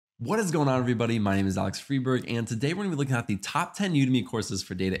What is going on, everybody? My name is Alex Freeberg, and today we're going to be looking at the top 10 Udemy courses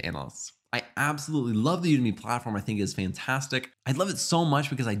for data analysts. I absolutely love the Udemy platform. I think it is fantastic. I love it so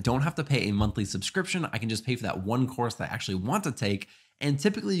much because I don't have to pay a monthly subscription. I can just pay for that one course that I actually want to take. And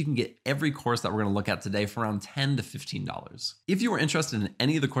typically you can get every course that we're going to look at today for around $10 to $15. If you are interested in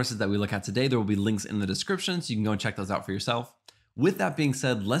any of the courses that we look at today, there will be links in the description, so you can go and check those out for yourself. With that being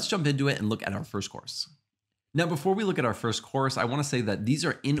said, let's jump into it and look at our first course. Now, before we look at our first course, I want to say that these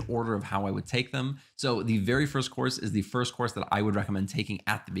are in order of how I would take them. So the very first course is the first course that I would recommend taking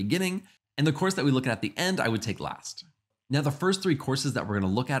at the beginning, and the course that we look at the end, I would take last. Now, the first three courses that we're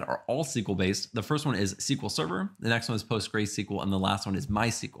going to look at are all SQL based. The first one is SQL Server, the next one is PostgreSQL, and the last one is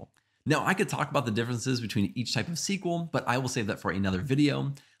MySQL. Now, I could talk about the differences between each type of SQL, but I will save that for another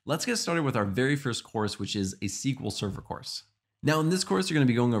video. Let's get started with our very first course, which is a SQL Server course. Now, in this course, you're going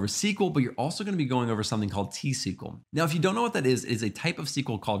to be going over SQL, but you're also going to be going over something called T-SQL. Now, if you don't know what that is, it is a type of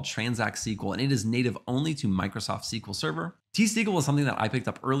SQL called Transact SQL, and it is native only to Microsoft SQL Server. T-SQL is something that I picked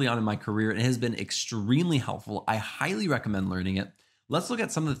up early on in my career, and it has been extremely helpful. I highly recommend learning it. Let's look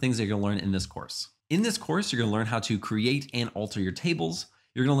at some of the things that you're going to learn in this course. In this course, you're going to learn how to create and alter your tables.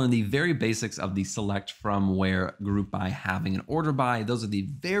 You're going to learn the very basics of the select, from, where, group by, having, and order by. Those are the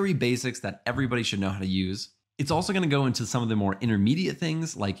very basics that everybody should know how to use. It's also going to go into some of the more intermediate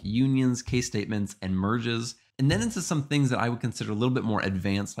things like unions, case statements, and merges, and then into some things that I would consider a little bit more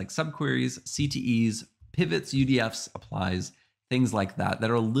advanced, like subqueries, CTEs, pivots, UDFs, applies, things like that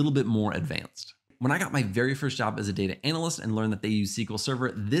are a little bit more advanced. When I got my very first job as a data analyst and learned that they use SQL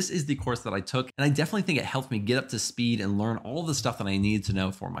Server, this is the course that I took, and I definitely think it helped me get up to speed and learn all the stuff that I needed to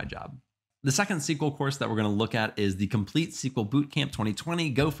know for my job. The second SQL course that we're going to look at is the Complete SQL Bootcamp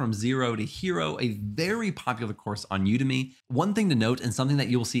 2020, Go From Zero to Hero, a very popular course on Udemy. One thing to note, and something that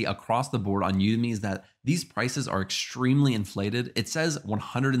you'll see across the board on Udemy, is that these prices are extremely inflated. It says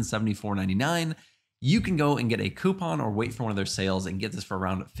 $174.99. You can go and get a coupon or wait for one of their sales and get this for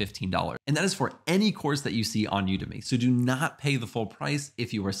around $15. And that is for any course that you see on Udemy. So do not pay the full price.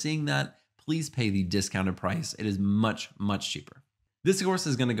 If you are seeing that, please pay the discounted price. It is much, much cheaper. This course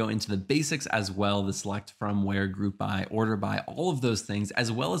is going to go into the basics as well, the select, from, where, group by, order by, all of those things,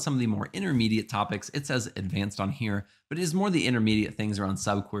 as well as some of the more intermediate topics. It says advanced on here, but it is more the intermediate things around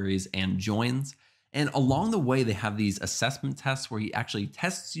subqueries and joins. And along the way, they have these assessment tests where he actually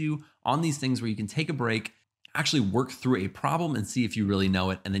tests you on these things where you can take a break, actually work through a problem and see if you really know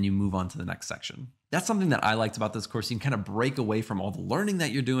it, and then you move on to the next section. That's something that I liked about this course. You can kind of break away from all the learning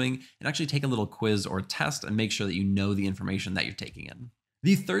that you're doing and actually take a little quiz or test and make sure that you know the information that you're taking in.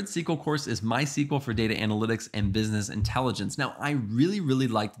 The third SQL course is MySQL for Data Analytics and Business Intelligence. Now, I really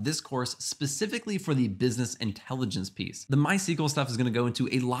liked this course specifically for the business intelligence piece. The MySQL stuff is going to go into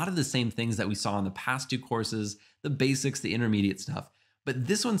a lot of the same things that we saw in the past two courses, the basics, the intermediate stuff. But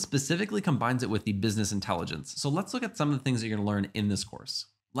this one specifically combines it with the business intelligence. So let's look at some of the things that you're going to learn in this course.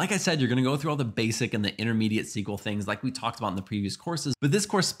 Like I said, you're going to go through all the basic and the intermediate SQL things like we talked about in the previous courses, but this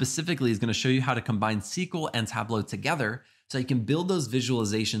course specifically is going to show you how to combine SQL and Tableau together so you can build those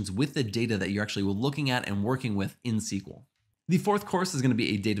visualizations with the data that you're actually looking at and working with in SQL. The fourth course is going to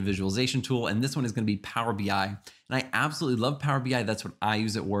be a data visualization tool, and this one is going to be Power BI. And I absolutely love Power BI. That's what I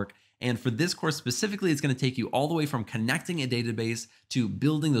use at work. And for this course specifically, it's going to take you all the way from connecting a database to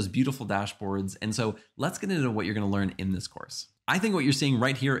building those beautiful dashboards. And so let's get into what you're going to learn in this course. I think what you're seeing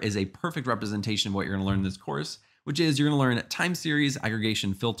right here is a perfect representation of what you're going to learn in this course, which is you're going to learn time series,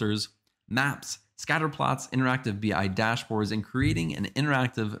 aggregation filters, maps, scatter plots, interactive BI dashboards, and creating an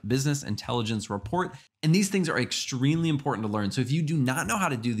interactive business intelligence report. And these things are extremely important to learn. So if you do not know how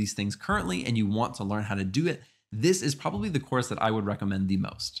to do these things currently and you want to learn how to do it, this is probably the course that I would recommend the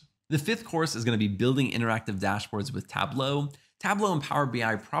most. The fifth course is going to be building interactive dashboards with Tableau. Tableau and Power BI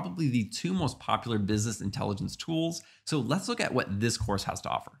are probably the two most popular business intelligence tools. So let's look at what this course has to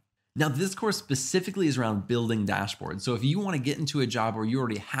offer. Now, this course specifically is around building dashboards. So if you want to get into a job or you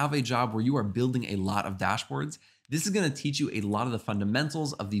already have a job where you are building a lot of dashboards, this is going to teach you a lot of the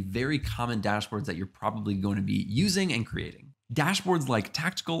fundamentals of the very common dashboards that you're probably going to be using and creating. Dashboards like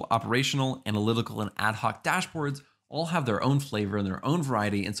tactical, operational, analytical, and ad hoc dashboards all have their own flavor and their own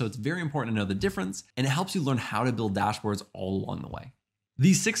variety. And so it's very important to know the difference, and it helps you learn how to build dashboards all along the way.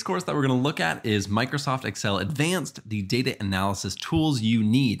 The sixth course that we're going to look at is Microsoft Excel Advanced, the data analysis tools you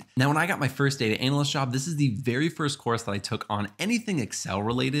need. Now, when I got my first data analyst job, this is the very first course that I took on anything Excel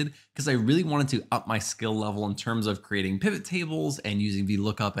related because I really wanted to up my skill level in terms of creating pivot tables and using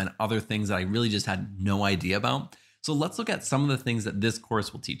VLOOKUP and other things that I really just had no idea about. So let's look at some of the things that this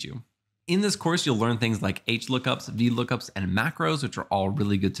course will teach you. In this course, you'll learn things like HLOOKUPs, VLOOKUPs, and macros, which are all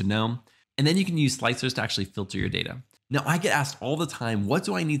really good to know. And then you can use slicers to actually filter your data. Now, I get asked all the time, what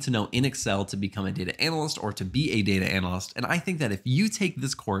do I need to know in Excel to become a data analyst or to be a data analyst? And I think that if you take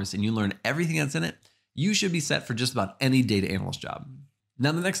this course and you learn everything that's in it, you should be set for just about any data analyst job.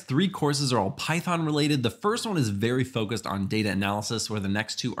 Now, the next 3 courses are all Python related. The first one is very focused on data analysis, where the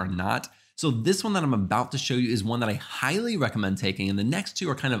next 2 are not. So this one that I'm about to show you is one that I highly recommend taking, and the next 2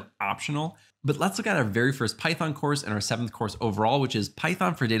 are kind of optional. But let's look at our very first Python course and our 7th course overall, which is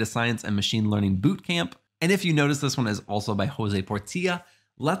Python for Data Science and Machine Learning Bootcamp. And if you notice, this one is also by Jose Portilla.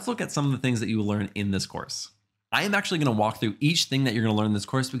 Let's look at some of the things that you will learn in this course. I am actually going to walk through each thing that you're going to learn in this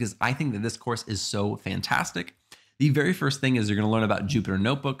course because I think that this course is so fantastic. The very first thing is you're going to learn about Jupyter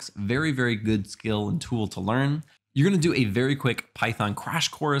Notebooks, very, very good skill and tool to learn. You're going to do a very quick Python crash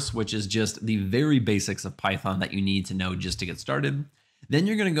course, which is just the very basics of Python that you need to know just to get started. Then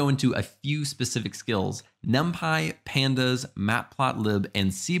you're going to go into a few specific skills: NumPy, Pandas, Matplotlib,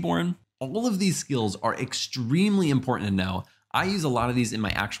 and Seaborn. All of these skills are extremely important to know. I use a lot of these in my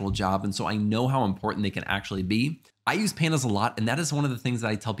actual job, and so I know how important they can actually be. I use Pandas a lot, and that is one of the things that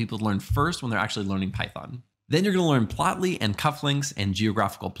I tell people to learn first when they're actually learning Python. Then you're going to learn Plotly and cufflinks and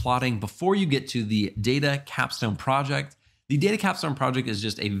geographical plotting before you get to the Data Capstone project. The Data Capstone project is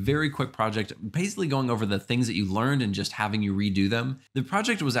just a very quick project, basically going over the things that you learned and just having you redo them. The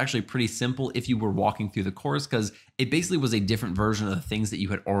project was actually pretty simple if you were walking through the course, because it basically was a different version of the things that you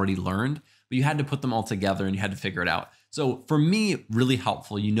had already learned, but you had to put them all together and you had to figure it out. So for me, really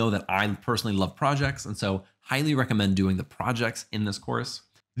helpful. You know that I personally love projects, and so highly recommend doing the projects in this course.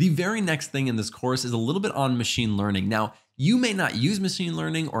 The very next thing in this course is a little bit on machine learning. Now, you may not use machine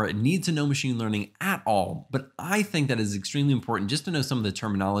learning or need to know machine learning at all, but I think that is extremely important just to know some of the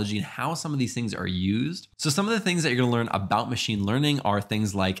terminology and how some of these things are used. So some of the things that you're going to learn about machine learning are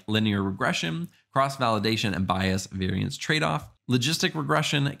things like linear regression, cross-validation and bias variance trade-off, logistic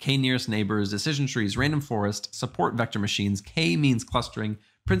regression, k-nearest neighbors, decision trees, random forest, support vector machines, k-means clustering,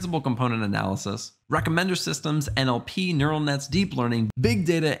 principal component analysis, recommender systems, NLP, neural nets, deep learning, big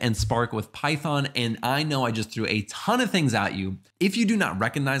data, and Spark with Python. And I know I just threw a ton of things at you. If you do not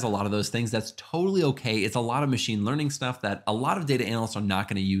recognize a lot of those things, that's totally okay. It's a lot of machine learning stuff that a lot of data analysts are not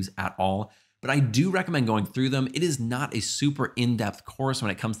going to use at all. But I do recommend going through them. It is not a super in-depth course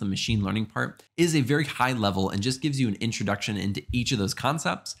when it comes to the machine learning part. It is a very high level and just gives you an introduction into each of those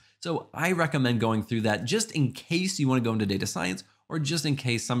concepts. So I recommend going through that just in case you want to go into data science, or just in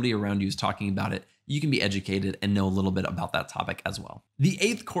case somebody around you is talking about it, you can be educated and know a little bit about that topic as well. The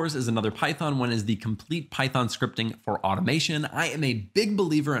 8th course is another Python one, is the complete Python scripting for automation. I am a big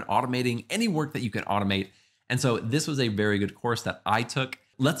believer in automating any work that you can automate. And so this was a very good course that I took.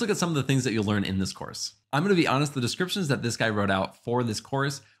 Let's look at some of the things that you'll learn in this course. I'm going to be honest, the descriptions that this guy wrote out for this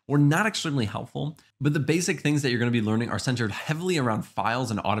course were not extremely helpful, but the basic things that you're going to be learning are centered heavily around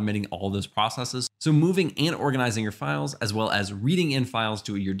files and automating all those processes. So moving and organizing your files, as well as reading in files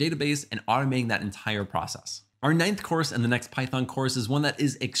to your database and automating that entire process. Our 9th course and the next Python course is one that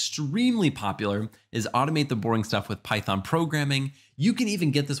is extremely popular, is Automate the Boring Stuff with Python Programming. You can even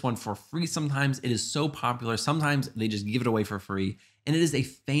get this one for free sometimes. It is so popular. Sometimes they just give it away for free. And it is a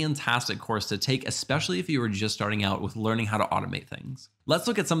fantastic course to take, especially if you are just starting out with learning how to automate things. Let's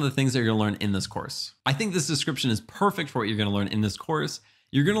look at some of the things that you're going to learn in this course. I think this description is perfect for what you're going to learn in this course.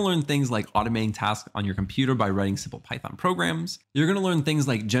 You're going to learn things like automating tasks on your computer by writing simple Python programs. You're going to learn things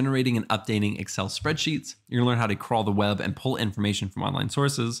like generating and updating Excel spreadsheets. You're going to learn how to crawl the web and pull information from online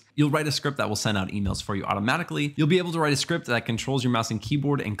sources. You'll write a script that will send out emails for you automatically. You'll be able to write a script that controls your mouse and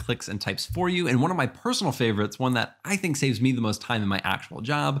keyboard and clicks and types for you. And one of my personal favorites, one that I think saves me the most time in my actual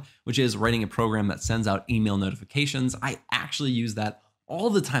job, which is writing a program that sends out email notifications. I actually use that all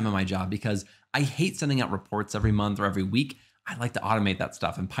the time in my job because I hate sending out reports every month or every week. I like to automate that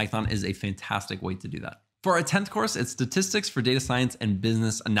stuff, and Python is a fantastic way to do that. For our 10th course, it's Statistics for Data Science and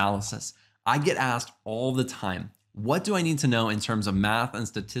Business Analysis. I get asked all the time, what do I need to know in terms of math and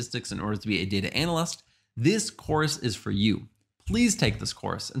statistics in order to be a data analyst? This course is for you. Please take this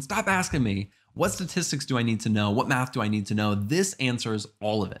course and stop asking me, what statistics do I need to know? What math do I need to know? This answers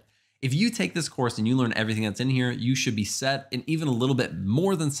all of it. If you take this course and you learn everything that's in here, you should be set, and even a little bit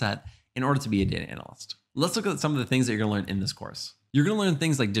more than set, in order to be a data analyst. Let's look at some of the things that you're going to learn in this course. You're going to learn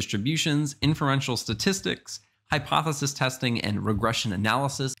things like distributions, inferential statistics, hypothesis testing, and regression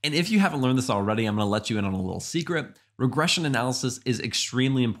analysis. And if you haven't learned this already, I'm going to let you in on a little secret. Regression analysis is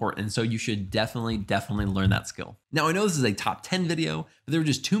extremely important, so you should definitely learn that skill. Now, I know this is a top 10 video, but there were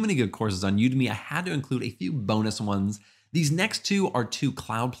just too many good courses on Udemy. I had to include a few bonus ones These next two are two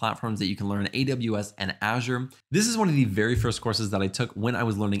cloud platforms that you can learn, AWS and Azure. This is one of the very first courses that I took when I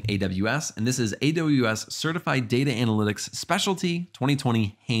was learning AWS, and this is AWS Certified Data Analytics Specialty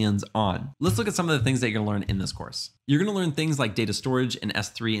 2020 Hands-On. Let's look at some of the things that you're gonna learn in this course. You're gonna learn things like data storage in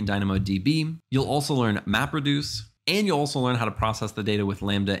S3 and DynamoDB. You'll also learn MapReduce, and you'll also learn how to process the data with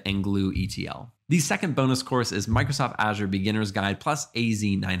Lambda and Glue ETL. The second bonus course is Microsoft Azure Beginner's Guide plus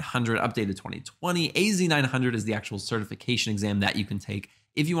AZ900, updated 2020. AZ900 is the actual certification exam that you can take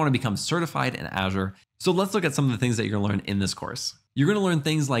if you want to become certified in Azure. So let's look at some of the things that you're going to learn in this course. You're going to learn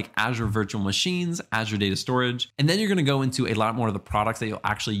things like Azure Virtual Machines, Azure Data Storage, and then you're going to go into a lot more of the products that you'll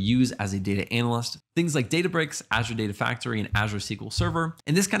actually use as a data analyst. Things like Databricks, Azure Data Factory, and Azure SQL Server.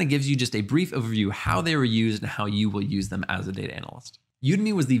 And this kind of gives you just a brief overview how they were used and how you will use them as a data analyst.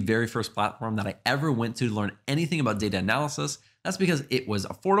 Udemy was the very first platform that I ever went to learn anything about data analysis. That's because it was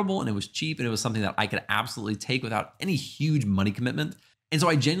affordable and it was cheap and it was something that I could absolutely take without any huge money commitment. And so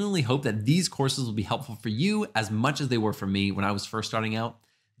I genuinely hope that these courses will be helpful for you as much as they were for me when I was first starting out.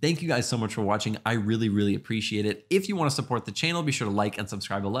 Thank you guys so much for watching. I really, really appreciate it. If you want to support the channel, be sure to like and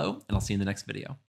subscribe below, and I'll see you in the next video.